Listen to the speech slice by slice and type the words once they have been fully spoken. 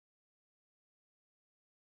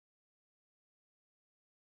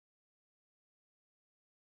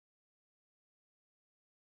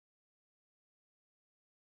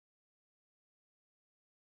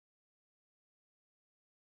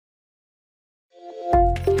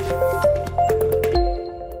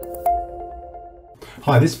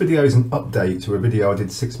Hi, this video is an update to a video I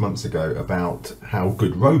did 6 months ago about how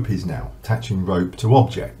good rope is now, attaching rope to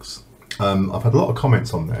objects. I've had a lot of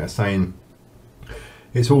comments on there saying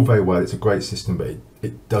it's all very well, it's a great system, but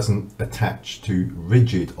it doesn't attach to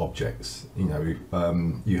rigid objects. You know,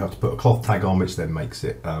 you have to put a cloth tag on, which then makes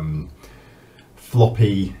it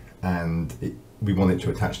floppy, and we want it to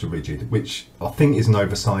attach to rigid, which I think is an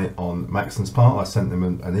oversight on Maxon's part. I sent them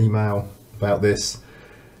an email about this,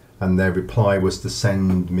 and their reply was to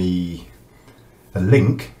send me a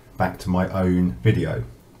link back to my own video,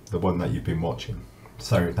 the one that you've been watching.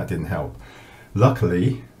 So that didn't help.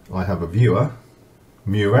 Luckily, I have a viewer,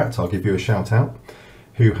 Murat, I'll give you a shout out,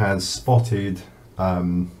 who has spotted a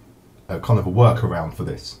kind of a workaround for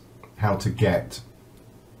this, how to get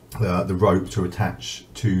the rope to attach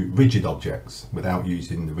to rigid objects without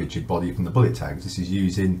using the rigid body from the bullet tags. This is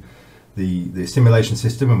using the simulation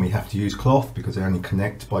system, and we have to use cloth because they only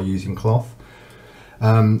connect by using cloth. So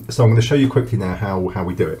I'm going to show you quickly now how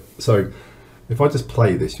we do it. So if I just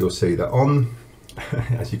play this, you'll see that on,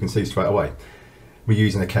 as you can see straight away, we're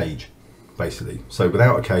using a cage basically. So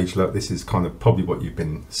without a cage, look, this is kind of probably what you've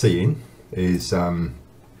been seeing, is trying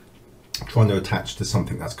to attach to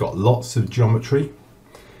something that's got lots of geometry,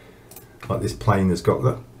 like this plane has got,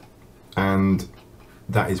 look, and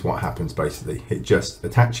that is what happens basically. It just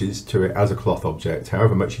attaches to it as a cloth object,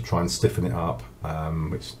 however much you try and stiffen it up,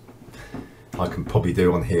 which I can probably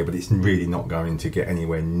do on here, but it's really not going to get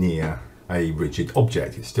anywhere near a rigid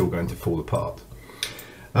object. It's still going to fall apart.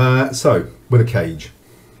 So with a cage,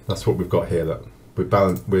 that's what we've got here. Look,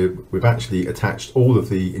 we've actually attached all of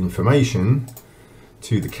the information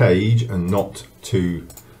to the cage and not to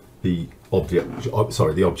the object,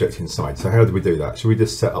 sorry, the object inside. So how do we do that? Should we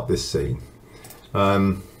just set up this scene?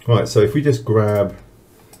 Right, so if we just grab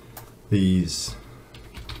these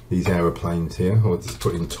aeroplanes here, or just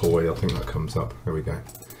put in toy, I think that comes up. There we go.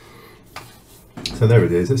 So there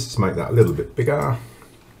it is. Let's just make that a little bit bigger.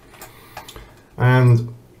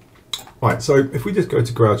 And right, so if we just go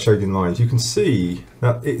to grad shading lines, you can see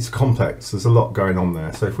that it's complex. There's a lot going on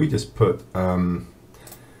there. So if we just put,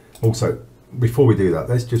 also before we do that,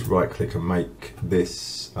 let's just right click and make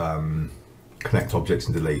this connect objects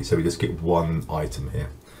and delete. So we just get one item here.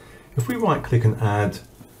 If we right click and add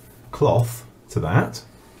cloth to that,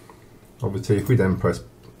 obviously if we then press,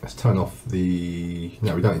 let's turn off the,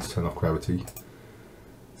 no, we don't need to turn off gravity.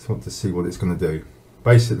 Just want to see what it's going to do.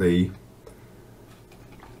 Basically,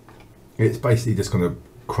 it's basically just going to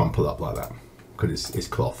crumple up like that because it's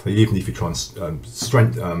cloth. Even if you try and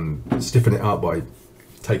stiffen it up by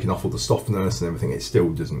taking off all the softness and everything, it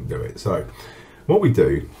still doesn't do it. So what we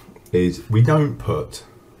do is we don't put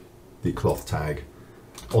the cloth tag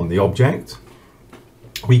on the object,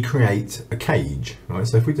 we create a cage, right?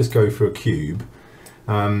 So if we just go for a cube,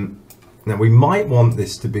 now we might want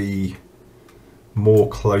this to be more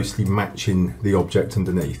closely matching the object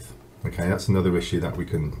underneath. Okay, that's another issue that we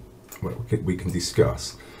can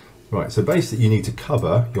discuss. Right, so basically you need to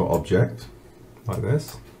cover your object like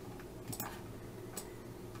this,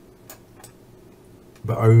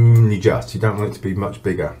 but only just. You don't want it to be much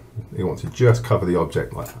bigger. You want to just cover the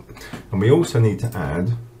object like that. And we also need to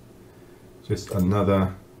add just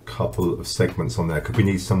another couple of segments on there because we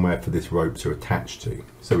need somewhere for this rope to attach to.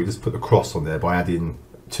 So we just put the cross on there by adding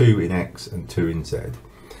 2 in X and 2 in Z.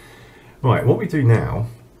 Right, what we do now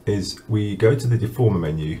is we go to the deformer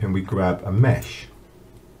menu and we grab a mesh.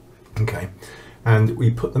 Okay, and we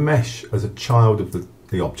put the mesh as a child of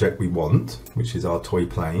the object we want, which is our toy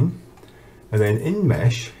plane. And then in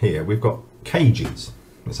mesh here, we've got cages.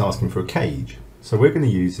 It's asking for a cage. So we're going to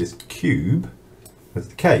use this cube as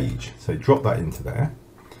the cage. So drop that into there.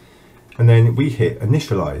 And then we hit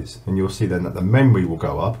initialize, and you'll see then that the memory will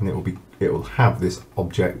go up and it will have this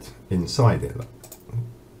object inside it.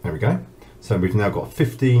 There we go. So we've now got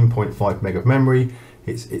 15.5 meg of memory.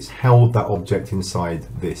 It's held that object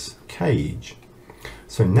inside this cage.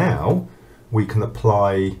 So now we can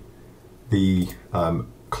apply the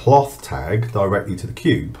cloth tag directly to the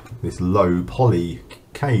cube, this low poly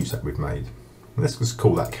cage that we've made. Let's just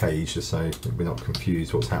call that cage just so we're not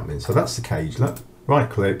confused what's happening. So that's the cage. Look, right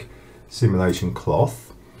click, simulation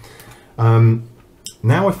cloth.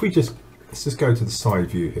 Now if let's just go to the side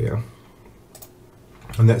view here,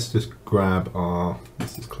 and let's just grab our,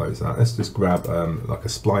 let's just close that. Let's just grab like a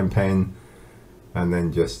spline pen, and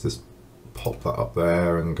then just pop that up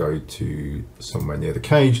there and go to somewhere near the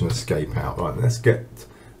cage and escape out. Right, let's get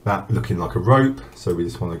that looking like a rope. So we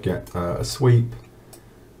just want to get a sweep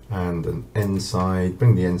and an end side,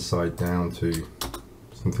 bring the end side down to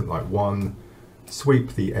something like 1,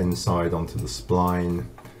 sweep the end side onto the spline,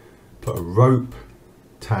 put a rope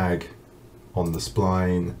tag on the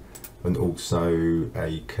spline and also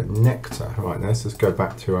a connector. Right, now let's just go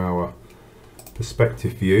back to our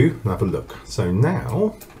perspective view and have a look. So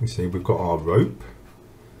now you see we've got our rope.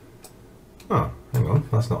 Oh, hang on,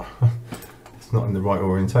 that's not it's not in the right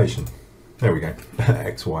orientation. There we go.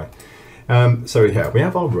 XY. So yeah, we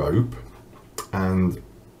have our rope and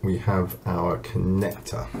we have our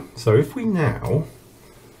connector. So if we now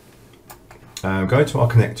go to our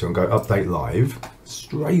connector and go update live,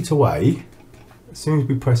 straight away, as soon as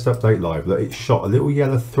we pressed update live, look, it shot a little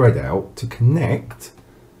yellow thread out to connect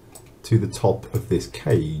to the top of this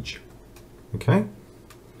cage, okay,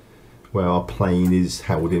 where our plane is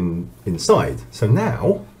held inside. So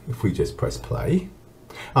now, if we just press play,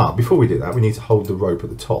 before we do that, we need to hold the rope at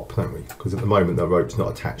the top, don't we? Because at the moment the rope's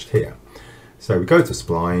not attached here. So we go to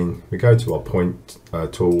spline, we go to our point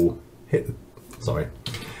tool,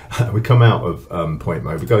 we come out of point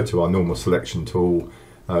mode, we go to our normal selection tool,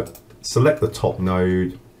 select the top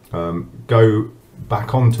node, go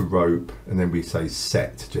back onto rope, and then we say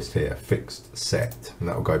set just here, fixed set, and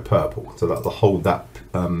that will go purple. So that will hold that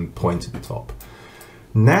point at the top.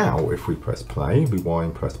 Now if we press play,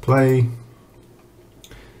 rewind, press play,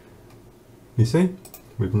 you see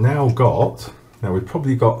we've now got, we've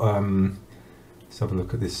probably got, let's have a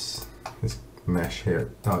look at this mesh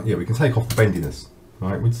here. Yeah, we can take off the bendiness.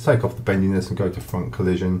 Right, we just take off the bendiness and go to front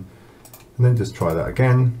collision, and then just try that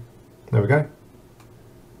again. There we go.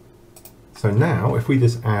 So now if we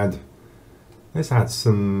just let's add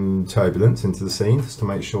some turbulence into the scene just to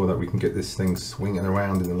make sure that we can get this thing swinging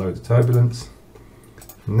around in a load of turbulence.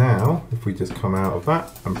 Now if we just come out of that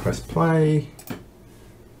and press play,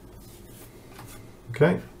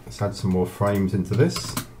 okay, let's add some more frames into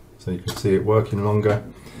this so you can see it working longer.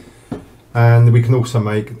 And we can also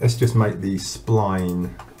let's just make the spline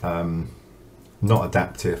not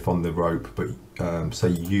adaptive on the rope, but say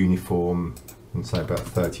uniform, and say about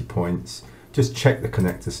 30 points. Just check the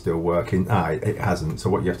connector's still working. It hasn't, so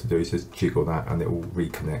what you have to do is just jiggle that and it will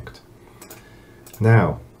reconnect.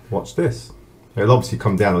 Now watch this. It'll obviously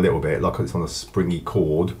come down a little bit like it's on a springy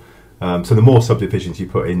cord. So the more subdivisions you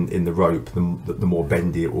put in the rope, the more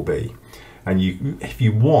bendy it will be. And if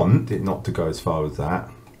you want it not to go as far as that,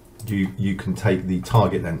 you can take the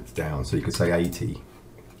target length down, so you could say 80,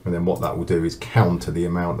 and then what that will do is counter the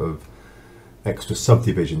amount of extra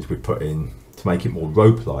subdivisions we put in to make it more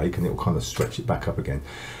rope-like, and it will kind of stretch it back up again.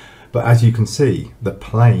 But as you can see, the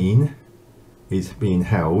plane is being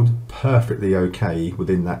held perfectly okay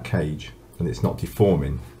within that cage, and it's not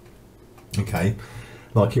deforming, okay,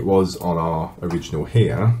 like it was on our original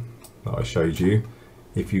here that I showed you.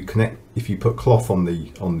 If you put cloth on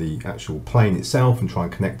the actual plane itself and try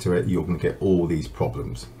and connect to it, you're going to get all these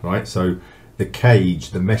problems, right? So the cage,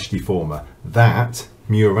 the mesh deformer, that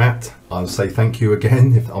Murat, I'll say thank you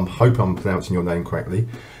again. I hope I'm pronouncing your name correctly.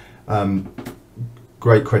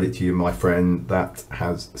 Great credit to you, my friend. That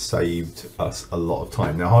has saved us a lot of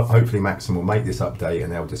time. Now, hopefully Maxon will make this update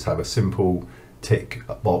and they'll just have a simple tick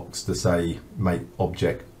box to say make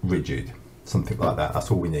object rigid, something like that.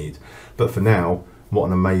 That's all we need. But for now, what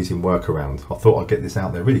an amazing workaround. I thought I'd get this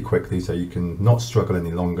out there really quickly so you can not struggle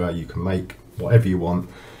any longer. You can make whatever you want.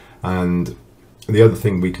 And the other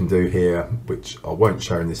thing we can do here, which I won't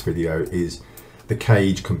show in this video, is the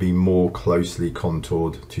cage can be more closely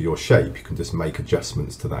contoured to your shape. You can just make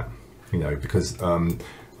adjustments to that, you know, because I'll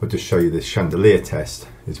just show you this chandelier test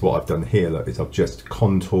is what I've done here. Look, is I've just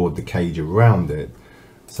contoured the cage around it.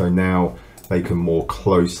 So now they can more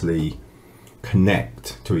closely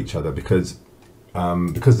connect to each other because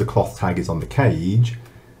the cloth tag is on the cage,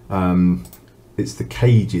 it's the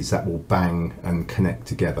cages that will bang and connect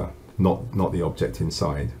together, not the object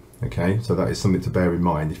inside. Okay, so that is something to bear in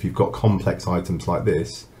mind. If you've got complex items like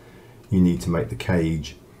this, you need to make the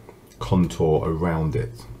cage contour around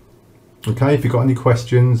it. Okay, if you've got any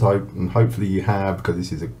questions, and hopefully you have,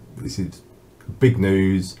 because this is big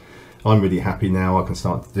news. I'm really happy now. I can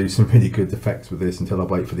start to do some really good effects with this until I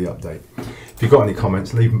wait for the update. If you've got any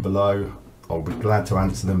comments, leave them below. I'll be glad to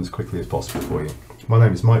answer them as quickly as possible for you. My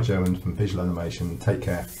name is Mike German from Visual Animation. Take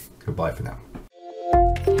care. Goodbye for now.